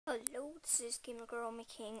Hello, this is Gamer Girl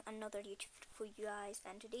making another YouTube video for you guys,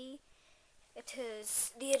 and today it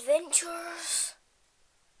is the adventures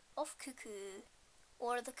of Cuckoo,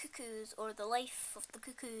 or the Cuckoos, or the life of the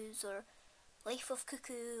Cuckoos, or life of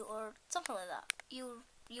Cuckoo, or something like that. You'll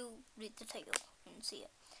read the title and see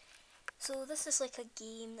it. So this is like a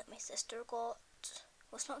game that my sister got.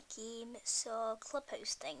 Well, it's not a game, it's a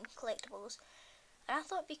clubhouse thing, collectibles. And I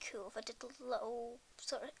thought it'd be cool if I did little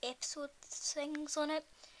sort of episode things on it.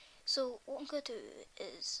 So what I'm going to do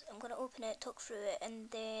is I'm going to open it, talk through it,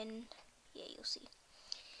 and then, yeah, you'll see.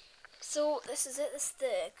 So this is it, this is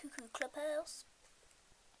the Cuckoo Clubhouse.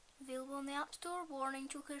 Available on the App Store. Warning,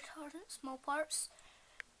 choker retardant, small parts.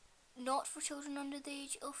 Not for children under the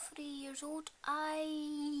age of 3 years old.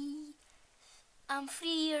 I am 3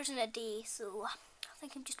 years and a day, so I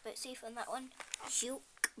think I'm just about safe on that one.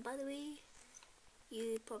 Joke, by the way.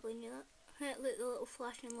 You probably knew that. Look, the little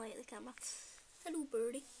flashing light of the camera. Hello,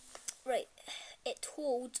 birdie. Right, it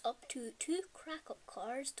holds up to 2 crack-up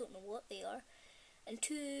cards, don't know what they are, and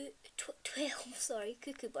 12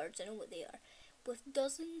 cuckoo birds, I know what they are, with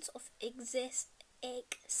dozens of accessories.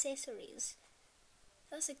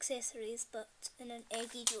 That's accessories, but in an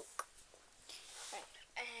eggy joke. Right,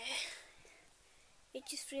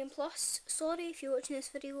 ages 3 and plus. Sorry if you're watching this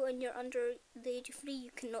video and you're under the age of 3, you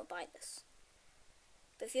cannot buy this.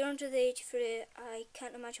 But if you're under the age of 3, I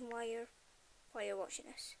can't imagine why you're watching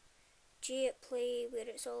this. J at play, where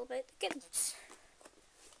it's all about the kittens.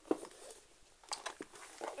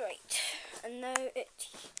 Right, and now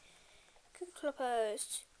Cuckoo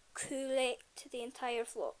Clubhouse collect the entire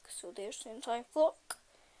flock. So there's the entire flock.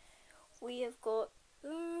 We have got,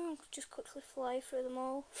 just quickly fly through them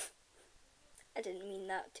all. I didn't mean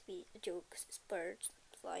that to be a joke because it's birds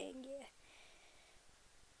flying, yeah.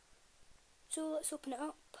 So let's open it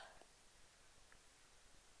up.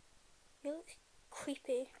 It looks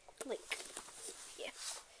creepy, like, yeah.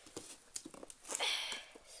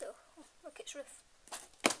 So, look, its roof.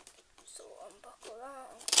 So unbuckle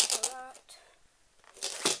that.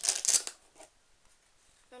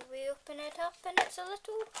 And we open it up and it's a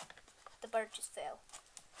little, the bird just fell.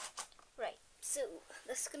 Right, so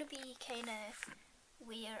this is going to be kind of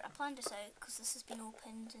where I planned this out because this has been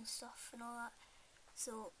opened and stuff and all that.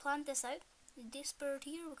 So planned this out. This bird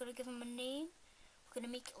here, we're going to give him a name. We're going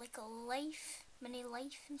to make it like a mini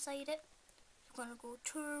life inside it. We're going to go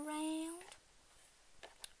tour around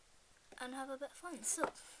and have a bit of fun. So,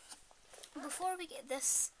 before we get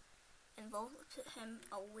this involved, let's put him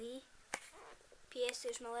away. P.S.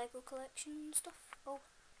 There's my Lego collection and stuff. Oh,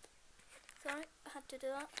 sorry, I had to do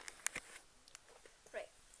that.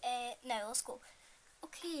 Right, now let's go.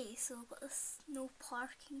 Okay, so I've got this no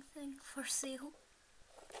parking thing for sale.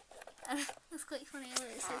 That's quite funny, look,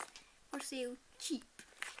 it says for sale cheap,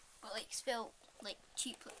 but like spelled like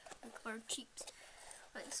cheap, like bird cheaps.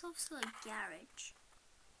 Right, it's obviously a garage.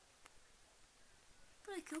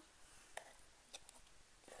 Pretty cool.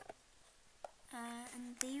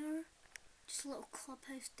 And there, just a little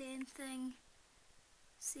clubhouse den thing.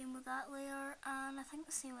 Same with that layer, and I think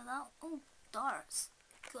the same with that. Oh, darts.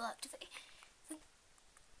 Cool activity. I think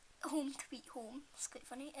home to beat home. It's quite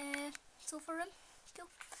funny. Sofa room. Cool.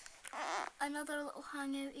 Another little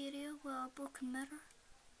hangout area with a broken mirror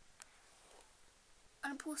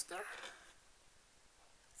and a poster.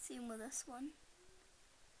 Same with this one.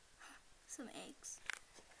 Some eggs.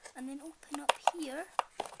 And then open up here.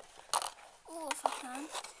 Oh, if I can.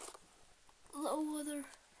 A little other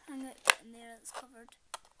hangout bit in there that's covered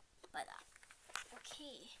by that.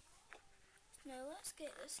 Okay. Now let's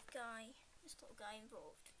get this little guy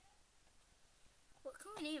involved. What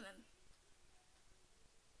can we name him?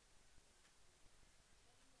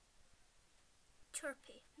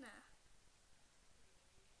 Chirpy, nah.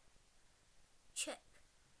 Chip.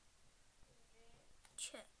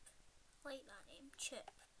 Like that name,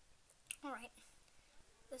 Chip. Alright.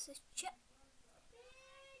 This is Chip.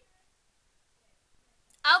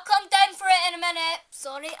 I'll come down for it in a minute.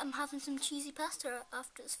 Sorry, I'm having some cheesy pasta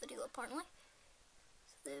after this video apparently.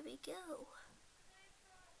 So there we go.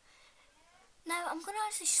 Now I'm going to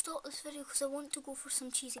actually stop this video because I want to go for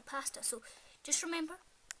some cheesy pasta. So just remember,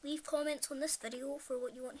 leave comments on this video for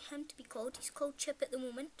what you want him to be called. He's called Chip at the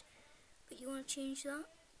moment, but you want to change that,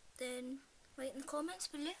 then write in the comments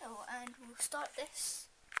below and we'll start this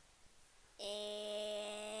in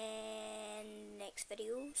next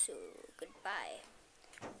video. So goodbye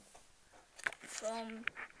from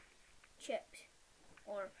Chip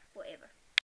or whatever.